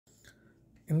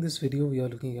In this video, we are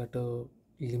looking at a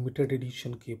limited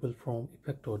edition cable from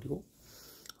Effect Audio.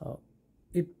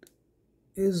 It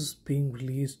is being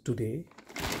released today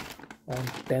on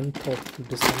 10th of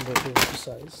December to be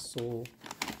precise. So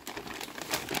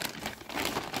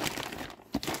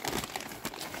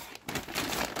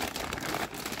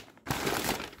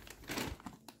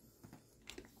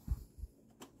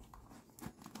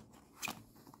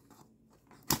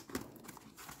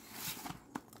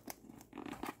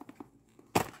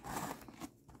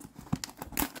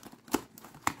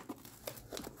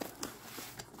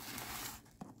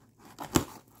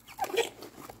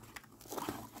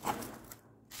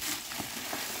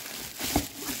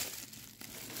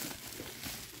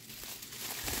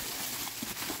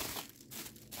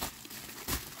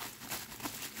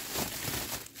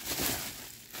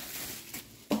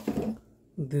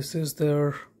this is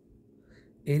their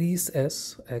Ares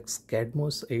S and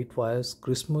Cadmus 8 wires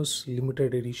Christmas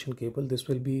limited edition cable. This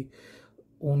will be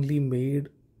only made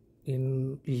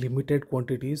in limited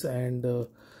quantities, and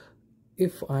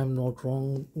if I am not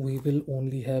wrong, we will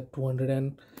only have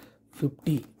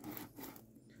 250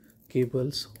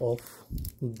 cables of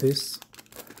this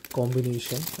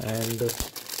combination, and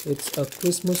it's a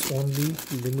Christmas only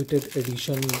limited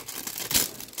edition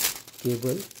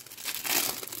cable.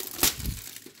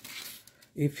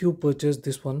 If you purchase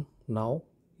this one now,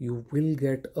 you will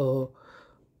get a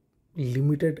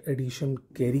limited edition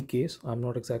carry case. I'm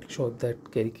not exactly sure if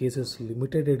that carry case is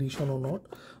limited edition or not,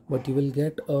 but you will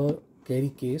get a carry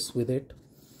case with it.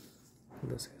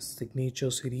 This is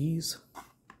signature series.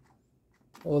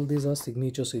 All these are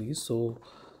signature series, so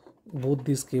both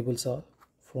these cables are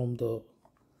from the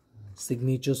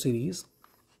signature series.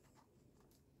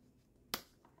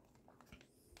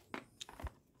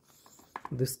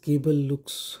 This cable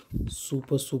looks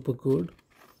super good.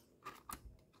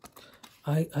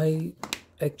 I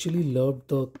actually loved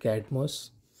the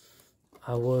Cadmus.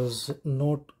 I was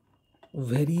not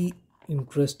very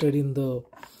interested in the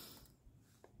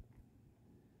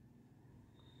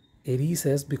Ares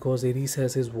S because Ares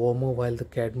S is warmer while the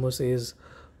Cadmus is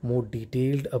more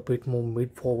detailed, a bit more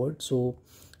mid forward. So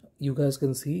you guys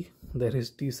can see there is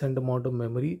decent amount of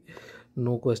memory,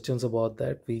 no questions about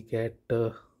that. We get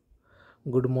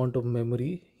good amount of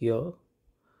memory here.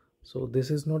 So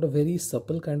this is not a very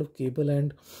supple kind of cable,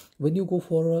 and when you go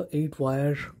for a 8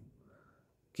 wire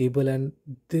cable and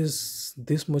this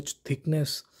much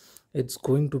thickness, it's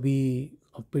going to be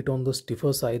a bit on the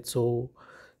stiffer side. So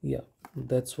yeah,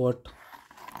 that's what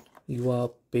you are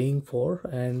paying for,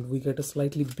 and we get a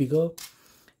slightly bigger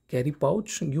carry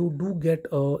pouch. You do get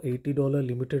a $80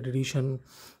 limited edition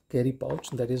carry pouch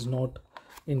that is not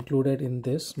included in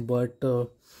this, but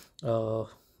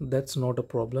that's not a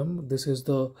problem. This is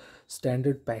the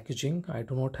standard packaging. I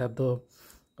do not have the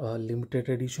limited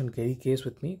edition carry case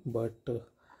with me, but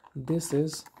this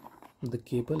is the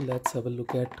cable. Let's have a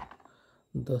look at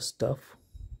the stuff.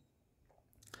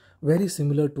 Very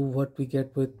similar to what we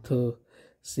get with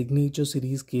signature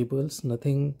series cables.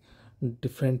 Nothing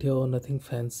different here, nothing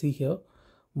fancy here,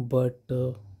 but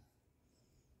do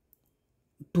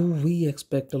we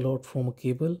expect a lot from a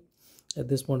cable at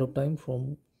this point of time,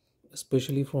 from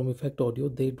especially from Effect Audio?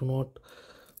 They do not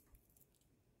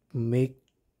make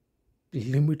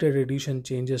limited edition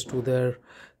changes to their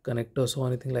connectors or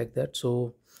anything like that,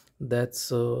 so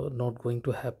that's not going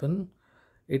to happen.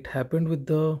 It happened with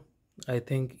the, I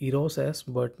think, Ares S,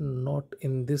 but not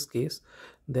in this case.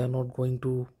 They are not going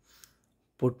to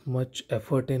put much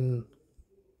effort in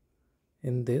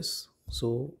this.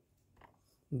 So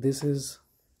this is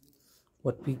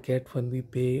what we get when we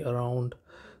pay around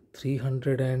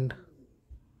 $320.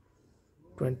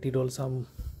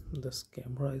 This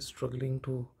camera is struggling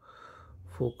to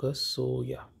focus, so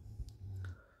yeah,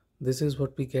 this is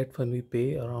what we get when we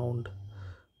pay around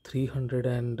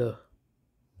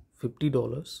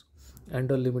 $350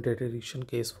 and a limited edition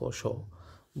case for sure.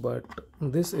 But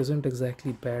this isn't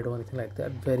exactly bad or anything like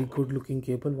that. Very good looking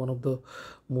cable, one of the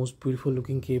most beautiful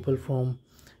looking cable from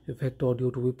Effect Audio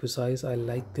to be precise. I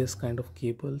like this kind of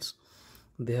cables.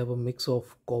 They have a mix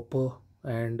of copper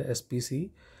and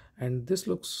SPC, and this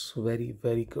looks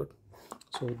very good.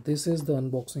 So this is the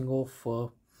unboxing of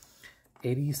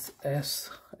Ares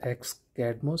S and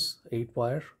Cadmus 8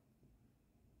 wire.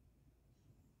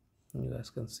 You guys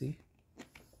can see,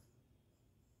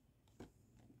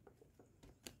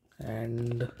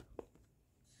 and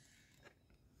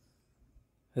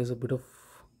here's a bit of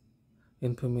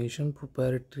information.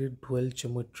 Proprietary dual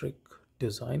geometric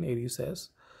design, Ares S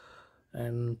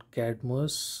and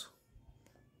Cadmus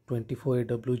 24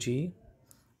 AWG,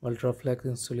 ultra flex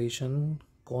installation,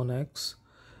 connex,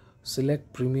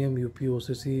 select premium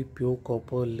UPOCC pure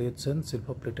copper lids and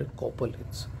silver plated copper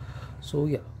lids. So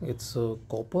yeah, it's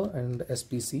copper and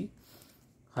SPC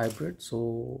hybrid.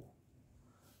 So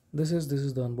this is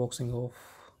the unboxing of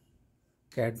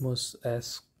Cadmus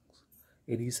S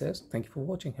Ares S. Thank you for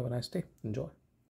watching. Have a nice day. Enjoy.